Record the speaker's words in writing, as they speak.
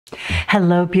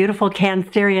Hello, beautiful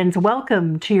Cancerians.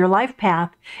 Welcome to your life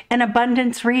path and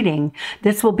abundance reading.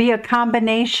 This will be a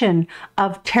combination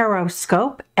of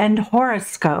Taroscope and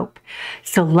Horoscope.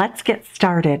 So let's get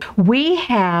started. We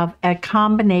have a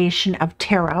combination of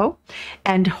Tarot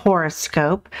and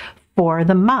Horoscope for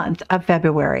the month of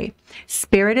February.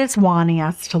 Spirit is wanting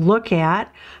us to look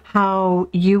at how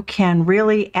you can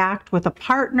really act with a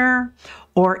partner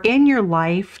or in your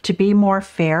life to be more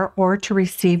fair or to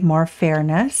receive more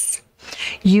fairness.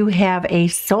 You have a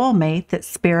soulmate that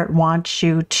Spirit wants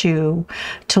you to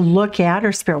look at,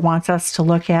 or Spirit wants us to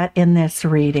look at in this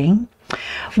reading.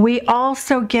 We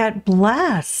also get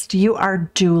blessed. You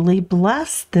are duly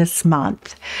blessed this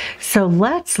month. So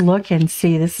let's look and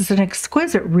see. This is an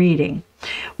exquisite reading.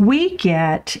 We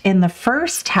get in the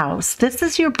first house, this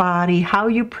is your body, how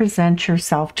you present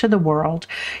yourself to the world.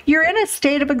 You're in a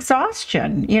state of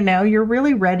exhaustion. You're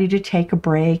really ready to take a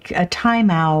break, a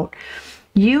time out.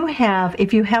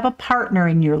 If you have a partner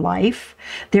in your life,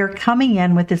 they're coming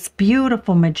in with this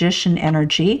beautiful magician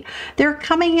energy. They're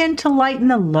coming in to lighten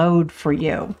the load for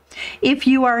you. If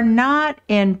you are not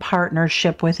in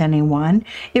partnership with anyone,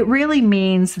 it really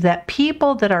means that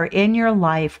people that are in your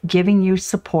life giving you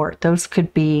support, those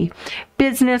could be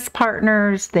business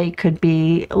partners, they could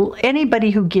be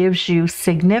anybody who gives you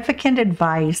significant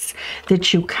advice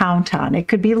that you count on. It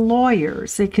could be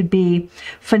lawyers, it could be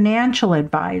financial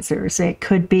advisors, it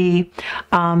could be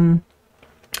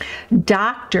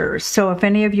doctors. So if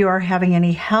any of you are having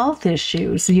any health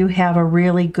issues, you have a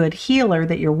really good healer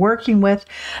that you're working with.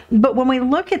 But when we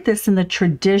look at this in the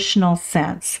traditional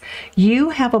sense, you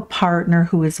have a partner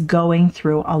who is going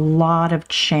through a lot of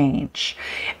change.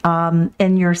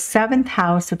 In your seventh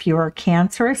house, if you are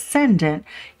Cancer ascendant,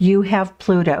 you have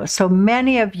Pluto. So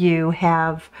many of you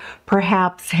have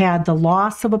perhaps had the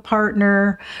loss of a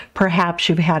partner, perhaps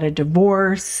you've had a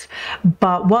divorce,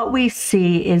 but what we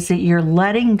see is that you're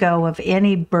letting go of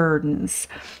any burdens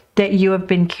that you have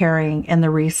been carrying in the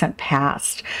recent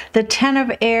past. The Ten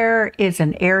of Air is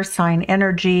an air sign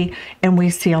energy, and we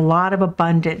see a lot of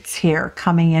abundance here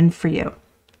coming in for you.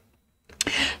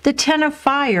 The Ten of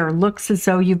Fire looks as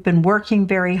though you've been working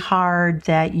very hard,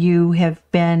 that you have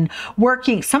been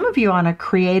working, some of you on a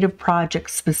creative project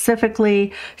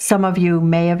specifically. Some of you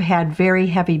may have had very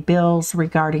heavy bills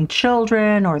regarding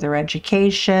children or their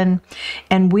education.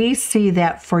 And we see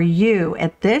that for you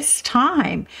at this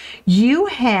time, you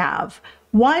have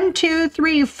 1, 2,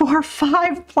 3, 4,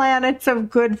 5 planets of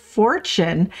good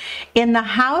fortune in the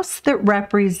house that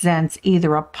represents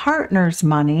either a partner's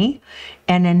money,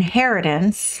 an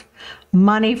inheritance,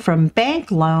 money from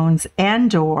bank loans,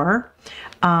 and/or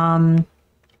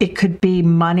it could be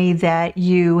money that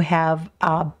you have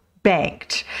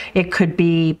banked. It could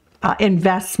be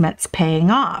investments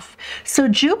paying off. So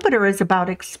Jupiter is about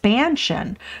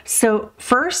expansion. So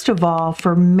first of all,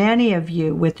 for many of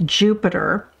you with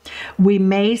Jupiter, we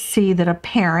may see that a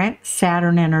parent,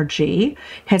 Saturn energy,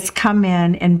 has come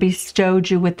in and bestowed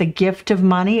you with the gift of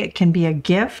money. It can be a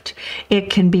gift.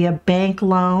 It can be a bank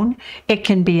loan. It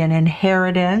can be an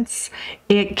inheritance.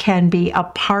 It can be a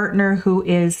partner who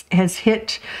has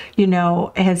hit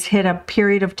a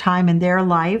period of time in their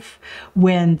life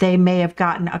when they may have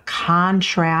gotten a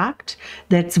contract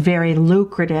that's very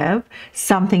lucrative,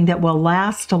 something that will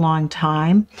last a long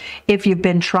time. If you've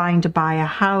been trying to buy a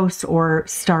house or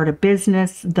start a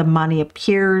business, the money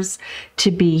appears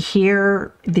to be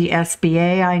here. The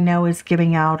SBA, I know, is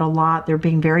giving out a lot. They're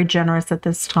being very generous at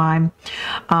this time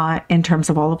in terms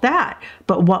of all of that.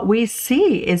 But what we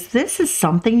see is this is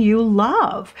something you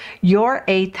love. Your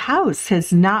 8th house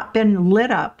has not been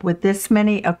lit up with this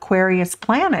many Aquarius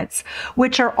planets,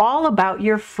 which are all about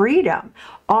your freedom,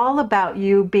 all about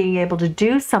you being able to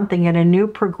do something in a new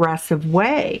progressive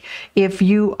way. If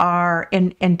you are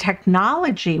in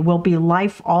technology, will be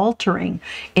life altering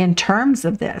in terms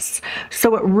of this.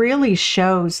 So it really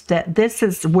shows that this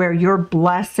is where your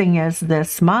blessing is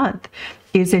this month,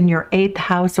 is in your 8th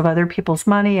house of other people's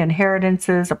money,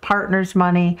 inheritances, a partner's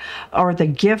money, or the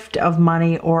gift of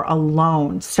money, or a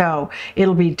loan. So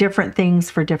it'll be different things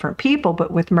for different people,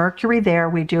 but with Mercury there,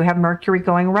 we do have Mercury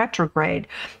going retrograde.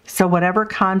 So whatever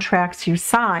contracts you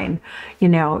sign,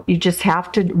 you just have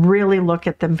to really look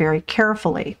at them very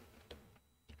carefully.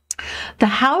 The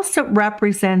house that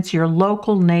represents your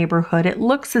local neighborhood, it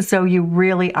looks as though you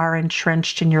really are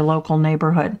entrenched in your local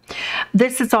neighborhood.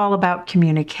 This is all about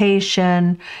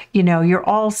communication. You know, you're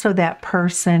also that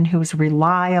person who's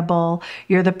reliable.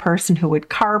 You're the person who would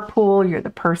carpool. You're the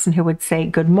person who would say,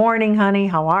 "Good morning, honey.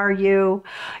 How are you?"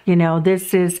 You know,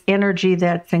 this is energy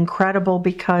that's incredible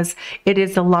because it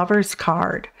is a lover's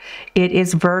card. It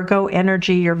is Virgo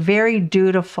energy. You're very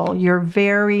dutiful. You're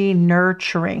very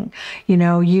nurturing. You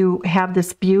know, you have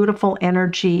this beautiful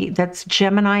energy that's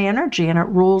Gemini energy, and it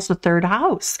rules the third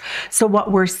house. So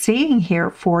what we're seeing here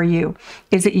for you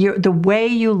is that the way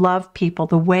you love people,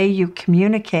 the way you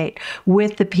communicate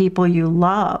with the people you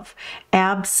love,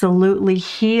 absolutely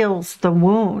heals the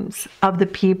wounds of the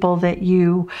people that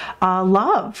you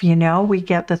love. You know, we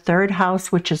get the third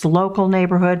house, which is local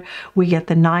neighborhood. We get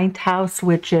the ninth house,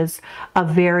 which is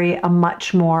a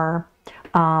much more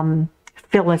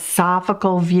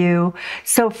philosophical view.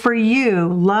 So for you,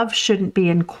 love shouldn't be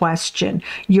in question.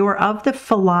 You're of the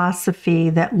philosophy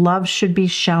that love should be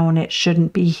shown, it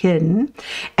shouldn't be hidden,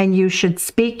 and you should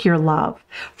speak your love.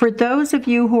 For those of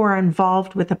you who are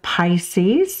involved with a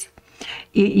Pisces,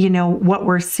 you know, what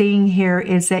we're seeing here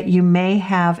is that you may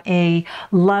have a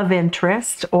love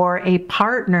interest or a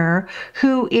partner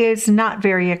who is not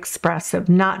very expressive,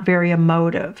 not very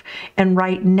emotive. And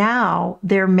right now,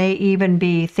 there may even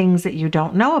be things that you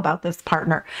don't know about this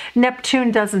partner.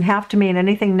 Neptune doesn't have to mean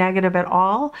anything negative at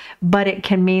all, but it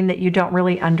can mean that you don't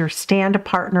really understand a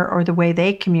partner or the way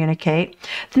they communicate.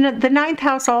 The ninth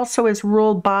house also is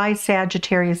ruled by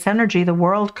Sagittarius energy, the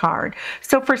World card.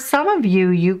 So for some of you,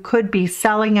 you could be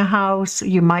selling a house.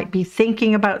 You might be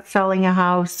thinking about selling a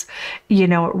house. You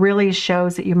know, it really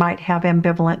shows that you might have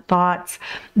ambivalent thoughts.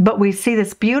 But we see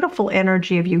this beautiful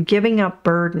energy of you giving up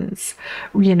burdens.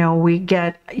 You know, we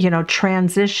get, you know,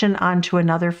 transition onto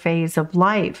another phase of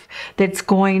life that's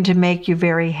going to make you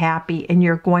very happy, and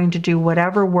you're going to do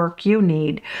whatever work you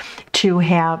need to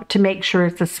make sure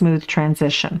it's a smooth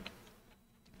transition.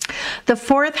 The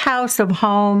fourth house of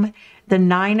home, the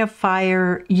Nine of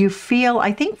Fire, you feel,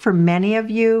 I think for many of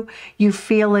you, you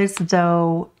feel as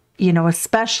though, you know,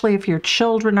 especially if your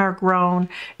children are grown,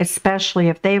 especially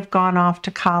if they've gone off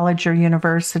to college or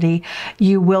university,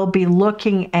 you will be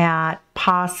looking at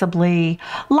possibly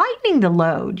lightening the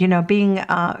load, you know, being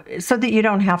so that you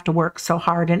don't have to work so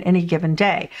hard in any given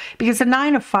day. Because the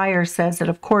Nine of Fire says that,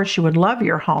 of course, you would love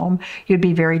your home, you'd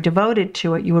be very devoted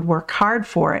to it, you would work hard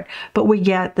for it. But we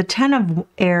get the Ten of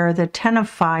Air, the Ten of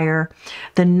Fire,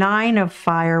 the Nine of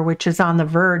Fire, which is on the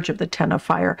verge of the Ten of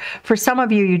Fire. For some of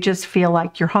you, you just feel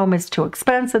like your home is too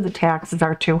expensive, the taxes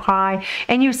are too high,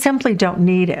 and you simply don't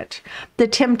need it. The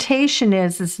temptation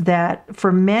is that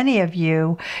for many of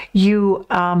you, you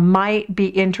might be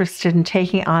interested in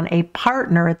taking on a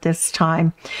partner at this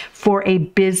time for a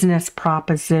business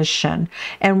proposition.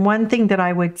 And one thing that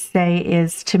I would say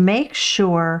is to make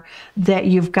sure that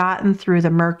you've gotten through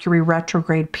the Mercury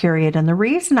retrograde period. And the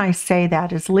reason I say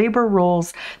that is Libra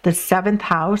rules the seventh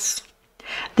house.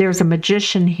 There's a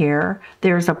Magician here.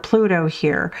 There's a Pluto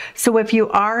here. So if you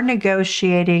are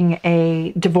negotiating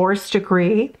a divorce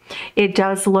decree, it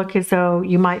does look as though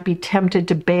you might be tempted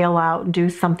to bail out and do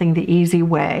something the easy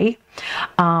way.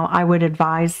 I would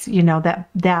advise, you know,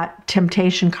 that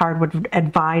temptation card would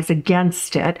advise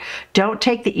against it. Don't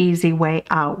take the easy way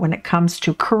out when it comes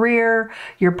to career,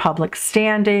 your public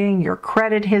standing, your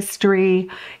credit history,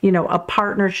 you know, a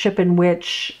partnership in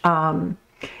which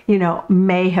you know,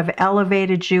 may have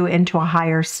elevated you into a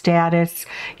higher status.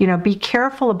 You know, be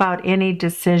careful about any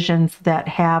decisions that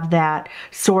have that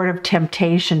sort of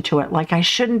temptation to it. Like, I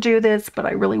shouldn't do this, but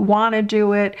I really want to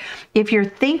do it. If you're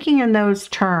thinking in those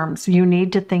terms, you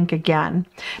need to think again,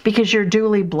 because you're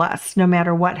duly blessed no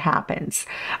matter what happens.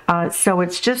 So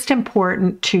it's just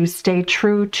important to stay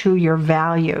true to your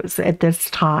values at this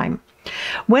time.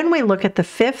 When we look at the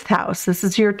fifth house, this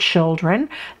is your children.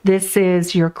 This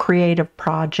is your creative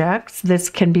projects. This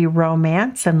can be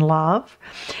romance and love.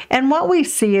 And what we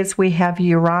see is we have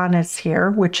Uranus here,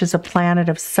 which is a planet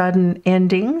of sudden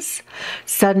endings,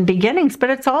 sudden beginnings, but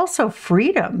it's also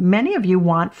freedom. Many of you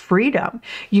want freedom.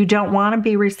 You don't want to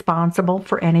be responsible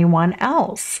for anyone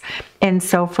else. And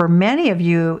so for many of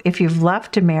you, if you've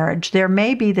left a marriage, there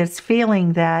may be this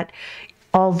feeling that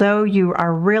although you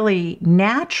are really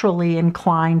naturally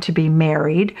inclined to be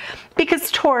married,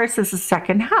 because Taurus is the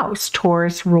second house.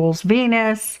 Taurus rules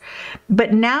Venus,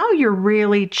 but now you're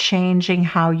really changing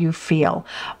how you feel.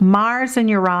 Mars and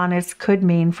Uranus could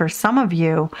mean for some of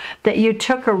you that you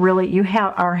took a really,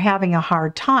 are having a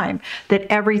hard time, that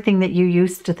everything that you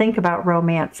used to think about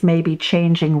romance may be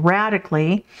changing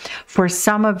radically. For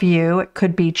some of you, it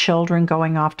could be children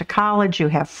going off to college. You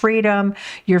have freedom.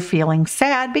 You're feeling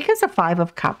sad because a Five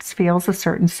of Cups feels a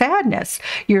certain sadness.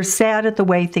 You're sad at the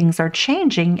way things are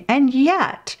changing, and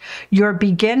yet you're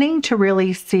beginning to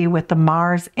really see with the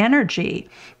Mars energy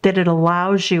that it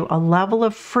allows you a level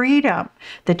of freedom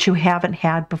that you haven't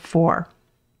had before.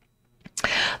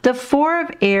 The Four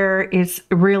of Air is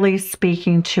really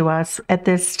speaking to us at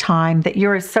this time that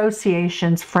your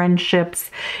associations,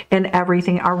 friendships, and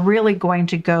everything are really going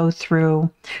to go through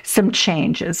some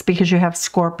changes because you have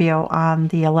Scorpio on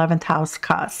the 11th house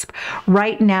cusp.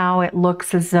 Right now, it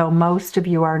looks as though most of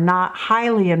you are not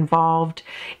highly involved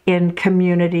in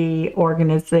community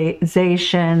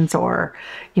organizations or,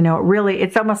 really,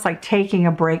 it's almost like taking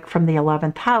a break from the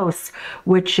 11th house,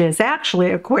 which is actually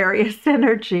Aquarius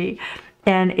energy.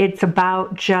 And it's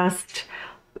about just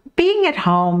being at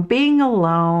home, being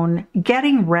alone,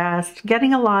 getting rest,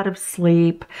 getting a lot of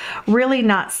sleep, really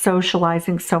not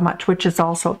socializing so much, which is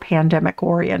also pandemic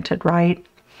oriented, right?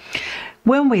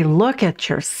 When we look at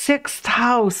your 6th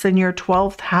house and your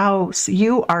 12th house,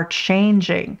 you are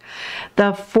changing.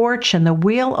 The Fortune, the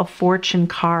Wheel of Fortune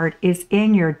card is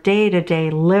in your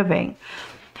day-to-day living.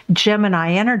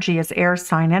 Gemini energy is air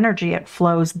sign energy. It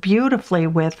flows beautifully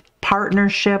with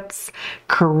partnerships,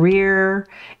 career.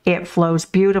 It flows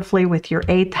beautifully with your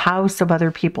 8th house of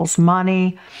other people's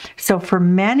money. So for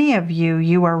many of you,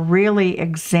 you are really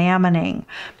examining,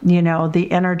 the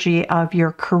energy of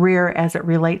your career as it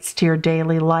relates to your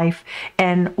daily life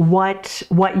and what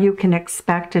you can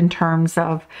expect in terms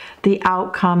of the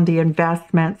outcome, the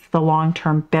investments, the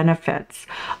long-term benefits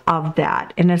of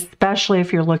that. And especially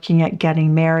if you're looking at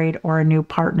getting married or a new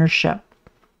partnership.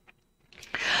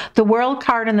 The World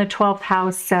card in the 12th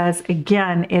house says,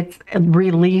 again, it's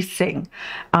releasing,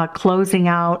 closing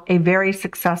out a very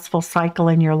successful cycle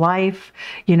in your life.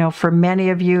 For many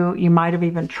of you, you might have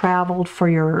even traveled for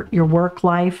your work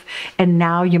life, and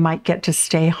now you might get to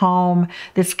stay home.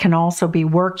 This can also be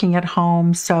working at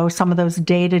home. So some of those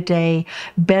day-to-day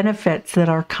benefits that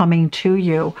are coming to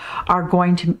you are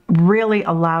going to really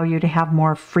allow you to have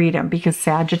more freedom because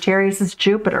Sagittarius is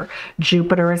Jupiter.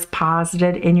 Jupiter is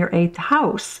posited in your 8th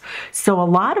house. So a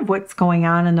lot of what's going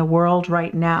on in the world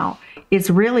right now is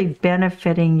really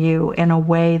benefiting you in a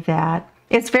way that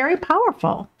it's very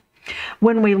powerful.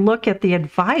 When we look at the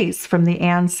advice from the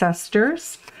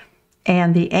ancestors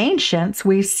and the ancients,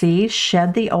 we see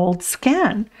shed the old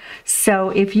skin.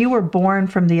 So if you were born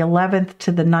from the 11th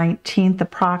to the 19th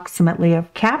approximately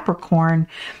of Capricorn,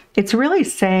 it's really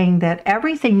saying that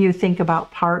everything you think about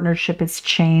partnership is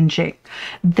changing,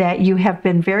 that you have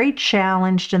been very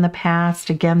challenged in the past.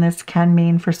 Again, this can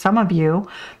mean for some of you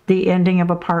the ending of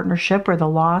a partnership or the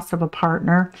loss of a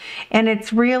partner. And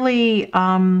it's really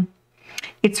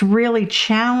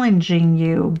challenging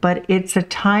you, but it's a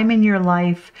time in your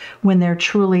life when there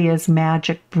truly is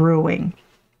magic brewing.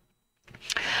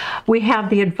 We have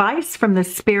the advice from the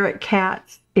spirit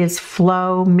cats is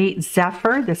flow, meet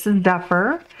Zephyr. This is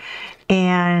Zephyr.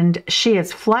 And she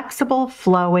is flexible,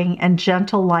 flowing, and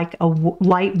gentle like a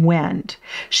light wind.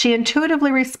 She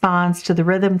intuitively responds to the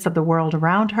rhythms of the world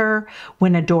around her.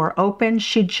 When a door opens,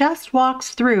 she just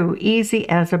walks through, easy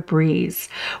as a breeze.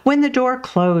 When the door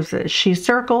closes, she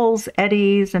circles,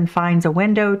 eddies, and finds a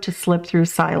window to slip through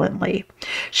silently.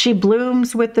 She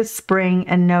blooms with the spring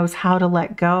and knows how to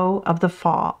let go of the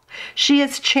fall. She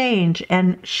is change,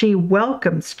 and she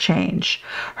welcomes change.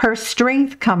 Her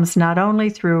strength comes not only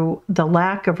through the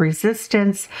lack of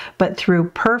resistance, but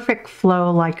through perfect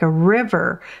flow like a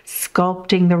river,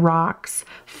 sculpting the rocks,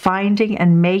 finding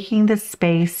and making the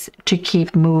space to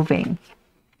keep moving.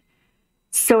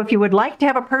 So if you would like to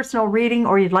have a personal reading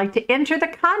or you'd like to enter the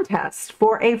contest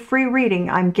for a free reading,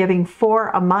 I'm giving 4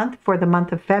 a month for the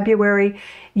month of February.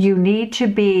 You need to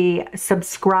be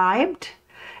subscribed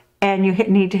and you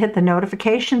need to hit the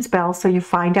notifications bell so you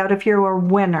find out if you're a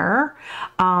winner.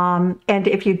 And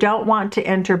if you don't want to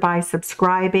enter by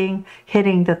subscribing,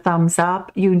 hitting the thumbs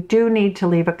up, you do need to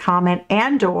leave a comment,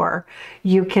 and or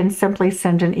you can simply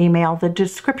send an email. The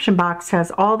description box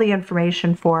has all the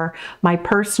information for my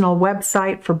personal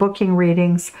website for booking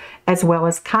readings, as well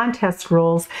as contest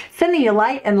rules. Sending you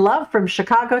light and love from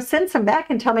Chicago. Send some back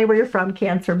and tell me where you're from,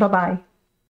 Cancer. Bye-bye.